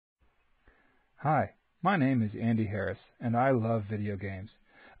Hi, my name is Andy Harris, and I love video games.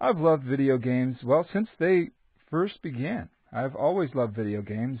 I've loved video games, well, since they first began. I've always loved video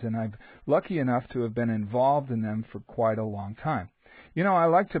games, and I'm lucky enough to have been involved in them for quite a long time. You know, I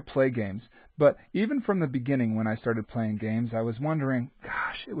like to play games, but even from the beginning when I started playing games, I was wondering,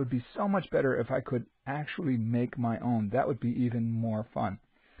 gosh, it would be so much better if I could actually make my own. That would be even more fun.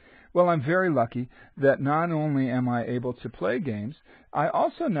 Well, I'm very lucky that not only am I able to play games, I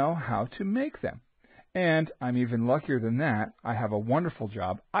also know how to make them. And I'm even luckier than that. I have a wonderful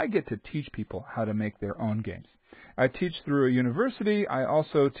job. I get to teach people how to make their own games. I teach through a university. I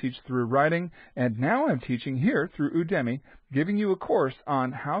also teach through writing. And now I'm teaching here through Udemy, giving you a course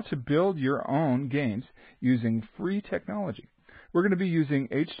on how to build your own games using free technology. We're going to be using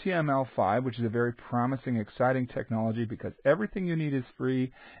HTML5, which is a very promising, exciting technology because everything you need is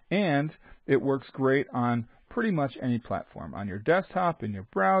free and it works great on pretty much any platform, on your desktop, in your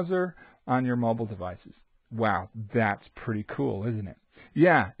browser, on your mobile devices. Wow, that's pretty cool, isn't it?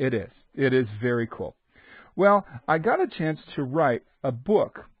 Yeah, it is. It is very cool. Well, I got a chance to write a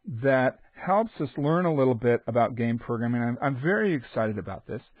book that helps us learn a little bit about game programming. I'm very excited about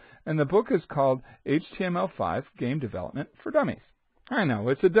this. And the book is called HTML5 Game Development for Dummies. I know,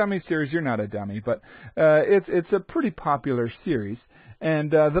 it's a dummy series. You're not a dummy, but it's a pretty popular series.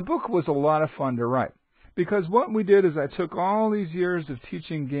 And the book was a lot of fun to write. Because what we did is I took all these years of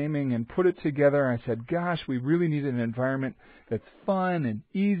teaching gaming and put it together. I said, gosh, we really need an environment that's fun and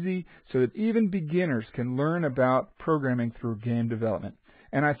easy so that even beginners can learn about programming through game development.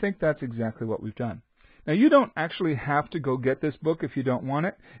 And I think that's exactly what we've done. Now, you don't actually have to go get this book if you don't want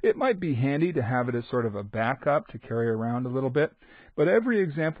it. It might be handy to have it as sort of a backup to carry around a little bit. But every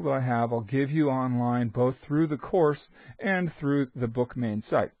example that I have, I'll give you online, both through the course and through the book main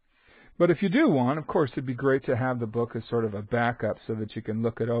site. But if you do want, of course, it'd be great to have the book as sort of a backup so that you can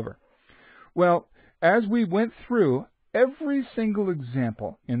look it over. Well, as we went through every single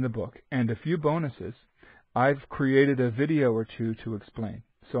example in the book and a few bonuses, I've created a video or two to explain.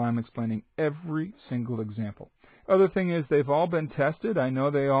 So I'm explaining every single example. Other thing is they've all been tested. I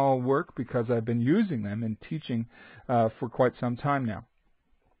know they all work because I've been using them and teaching for quite some time now.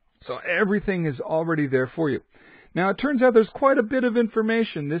 So everything is already there for you. Now, it turns out there's quite a bit of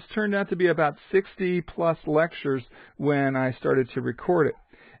information. This turned out to be about 60-plus lectures when I started to record it.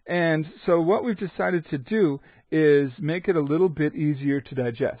 And so what we've decided to do is make it a little bit easier to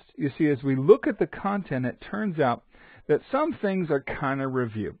digest. You see, as we look at the content, it turns out that some things are kind of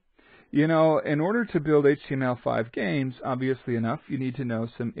review. You know, in order to build HTML5 games, obviously enough, you need to know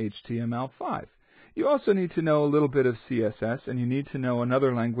some HTML5. You also need to know a little bit of CSS, and you need to know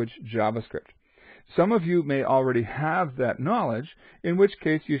another language, JavaScript. Some of you may already have that knowledge, in which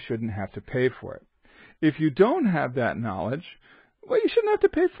case you shouldn't have to pay for it. If you don't have that knowledge, well, you shouldn't have to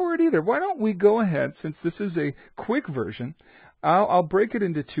pay for it either. Why don't we go ahead, since this is a quick version, I'll break it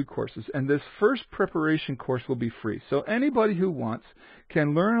into two courses, and this first preparation course will be free. So anybody who wants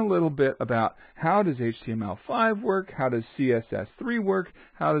can learn a little bit about how does HTML5 work, how does CSS3 work,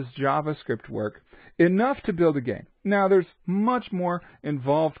 how does JavaScript work, enough to build a game. Now, there's much more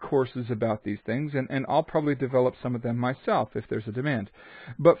involved courses about these things, and I'll probably develop some of them myself if there's a demand.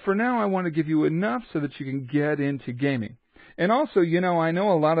 But for now, I want to give you enough so that you can get into gaming. And also, you know, I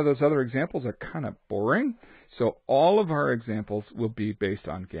know a lot of those other examples are kind of boring, so all of our examples will be based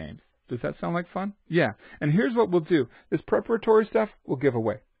on games. Does that sound like fun? Yeah. And here's what we'll do. This preparatory stuff we'll give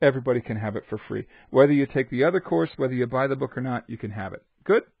away. Everybody can have it for free. Whether you take the other course, whether you buy the book or not, you can have it.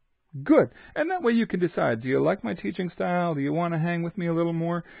 Good? Good. And that way you can decide, do you like my teaching style? Do you want to hang with me a little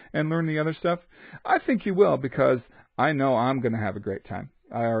more and learn the other stuff? I think you will, because I know I'm going to have a great time.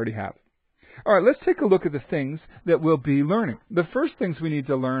 I already have. All right, let's take a look at the things that we'll be learning. The first things we need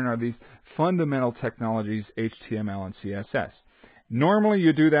to learn are these fundamental technologies, HTML and CSS. Normally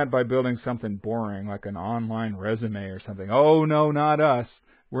you do that by building something boring like an online resume or something. Oh, no, not us.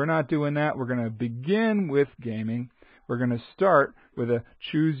 We're not doing that. We're going to begin with gaming. We're going to start with a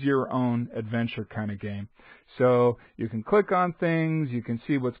choose-your-own adventure kind of game. So you can click on things, you can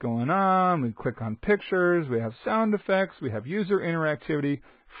see what's going on, we click on pictures, we have sound effects, we have user interactivity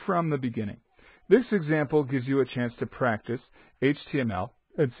from the beginning. This example gives you a chance to practice HTML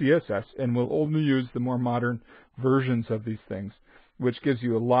and CSS, and we'll only use the more modern versions of these things, which gives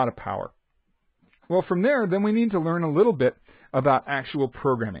you a lot of power. Well, from there, then we need to learn a little bit about actual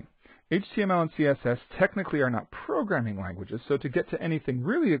programming. HTML and CSS technically are not programming languages, so to get to anything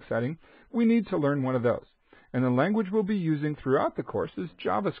really exciting, we need to learn one of those. And the language we'll be using throughout the course is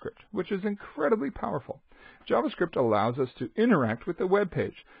JavaScript, which is incredibly powerful. JavaScript allows us to interact with the web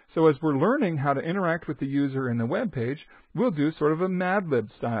page. So as we're learning how to interact with the user in the web page, we'll do sort of a Mad Lib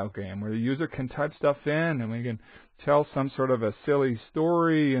style game where the user can type stuff in and we can tell some sort of a silly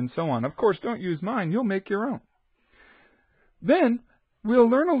story and so on. Of course, don't use mine. You'll make your own. Then we'll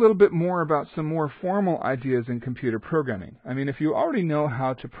learn a little bit more about some more formal ideas in computer programming. I mean, if you already know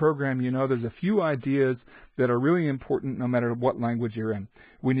how to program, you know there's a few ideas that are really important no matter what language you're in.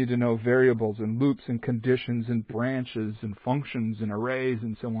 We need to know variables and loops and conditions and branches and functions and arrays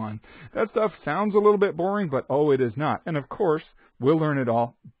and so on. That stuff sounds a little bit boring, but oh, it is not. And of course, we'll learn it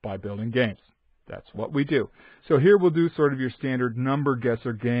all by building games. That's what we do. So here we'll do sort of your standard number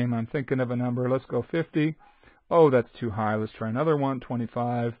guesser game. I'm thinking of a number. Let's go 50. Oh, that's too high. Let's try another one.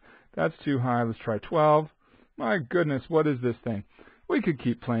 25. That's too high. Let's try 12. My goodness, what is this thing? We could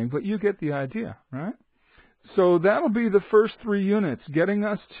keep playing, but you get the idea, right? So that'll be the first 3 units, getting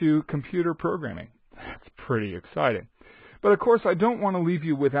us to computer programming. That's pretty exciting. But of course, I don't want to leave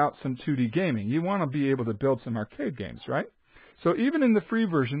you without some 2D gaming. You want to be able to build some arcade games, right? So even in the free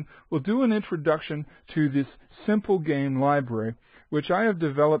version, we'll do an introduction to this simpleGame library, which I have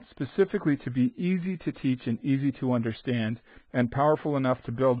developed specifically to be easy to teach and easy to understand and powerful enough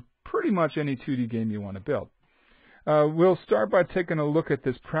to build pretty much any 2D game you want to build. We'll start by taking a look at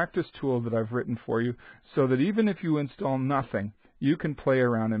this practice tool that I've written for you so that even if you install nothing, you can play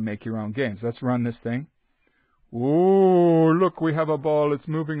around and make your own games. Let's run this thing. Ooh, look, we have a ball. It's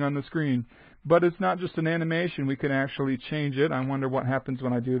moving on the screen. But it's not just an animation. We can actually change it. I wonder what happens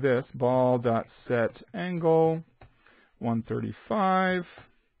when I do this. Ball.setAngle 135.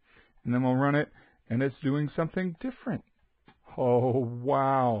 And then we'll run it, and it's doing something different. Oh,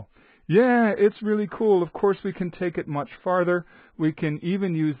 wow. Yeah, it's really cool. Of course, we can take it much farther. We can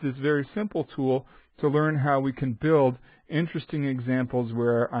even use this very simple tool to learn how we can build interesting examples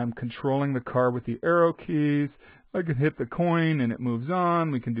where I'm controlling the car with the arrow keys. I can hit the coin and it moves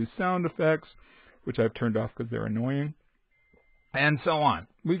on. We can do sound effects, which I've turned off because they're annoying, and so on.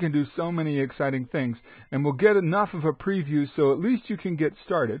 We can do so many exciting things, and we'll get enough of a preview so at least you can get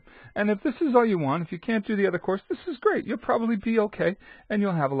started. And if this is all you want, if you can't do the other course, this is great. You'll probably be okay, and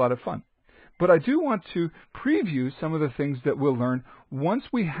you'll have a lot of fun. But I do want to preview some of the things that we'll learn once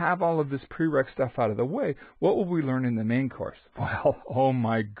we have all of this prereq stuff out of the way. What will we learn in the main course? Well, oh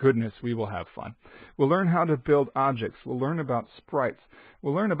my goodness, we will have fun. We'll learn how to build objects. We'll learn about sprites.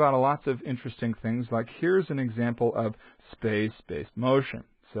 We'll learn about lots of interesting things, like here's an example of space-based motion.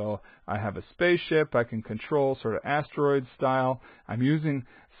 So I have a spaceship I can control, sort of asteroid style. I'm using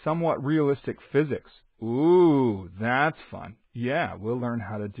somewhat realistic physics. Ooh, that's fun. Yeah, we'll learn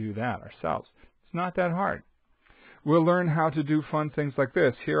how to do that ourselves. It's not that hard. We'll learn how to do fun things like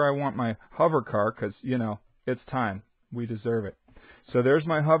this. Here I want my hover car because, you know, it's time. We deserve it. So there's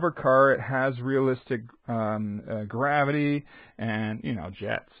my hover car. It has realistic gravity and, you know,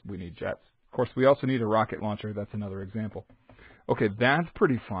 jets. We need jets. Of course, we also need a rocket launcher. That's another example. Okay, that's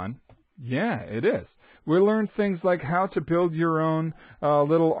pretty fun. Yeah, it is. We'll learn things like how to build your own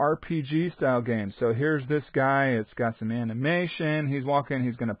little RPG-style game. So here's this guy. It's got some animation. He's walking.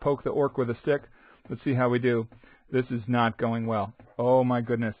 He's going to poke the orc with a stick. Let's see how we do. This is not going well. Oh, my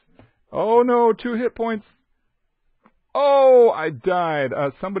goodness. Oh, no, 2 hit points. Oh, I died.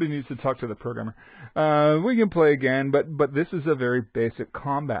 Somebody needs to talk to the programmer. We can play again, but this is a very basic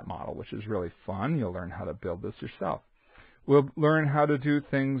combat model, which is really fun. You'll learn how to build this yourself. We'll learn how to do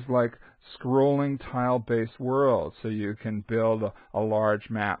things like scrolling tile-based worlds, so you can build a large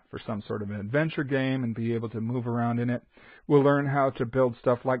map for some sort of an adventure game and be able to move around in it. We'll learn how to build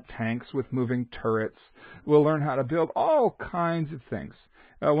stuff like tanks with moving turrets. We'll learn how to build all kinds of things.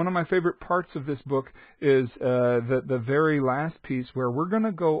 One of my favorite parts of this book is the very last piece where we're going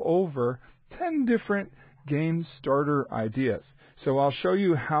to go over 10 different game starter ideas. So I'll show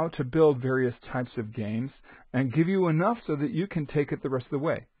you how to build various types of games and give you enough so that you can take it the rest of the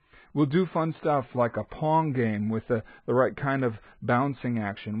way. We'll do fun stuff like a Pong game with the right kind of bouncing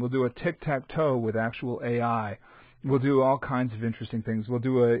action. We'll do a tic-tac-toe with actual AI. We'll do all kinds of interesting things. We'll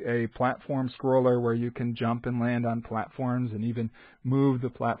do a platform scroller where you can jump and land on platforms and even move the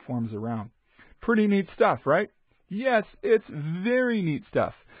platforms around. Pretty neat stuff, right? Yes, it's very neat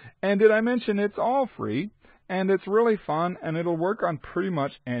stuff. And did I mention it's all free, and it's really fun, and it'll work on pretty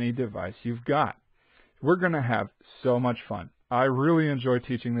much any device you've got. We're going to have so much fun. I really enjoy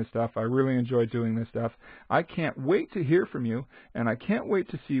teaching this stuff. I really enjoy doing this stuff. I can't wait to hear from you, and I can't wait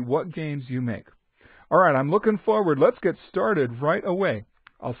to see what games you make. All right, I'm looking forward. Let's get started right away.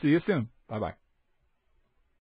 I'll see you soon. Bye-bye.